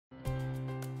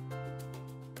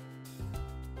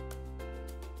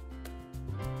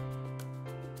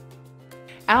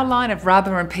Our line of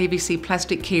rubber and PVC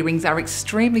plastic keyrings are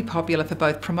extremely popular for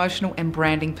both promotional and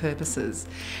branding purposes.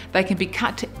 They can be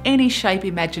cut to any shape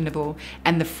imaginable,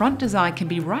 and the front design can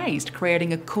be raised,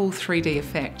 creating a cool 3D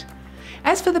effect.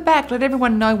 As for the back, let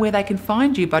everyone know where they can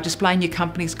find you by displaying your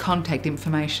company's contact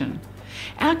information.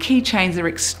 Our keychains are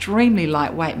extremely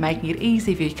lightweight, making it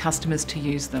easy for your customers to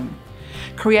use them.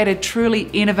 Create a truly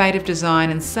innovative design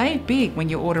and save big when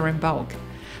you order in bulk.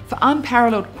 For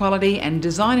unparalleled quality and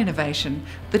design innovation,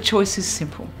 the choice is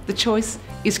simple. The choice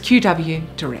is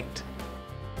QW Direct.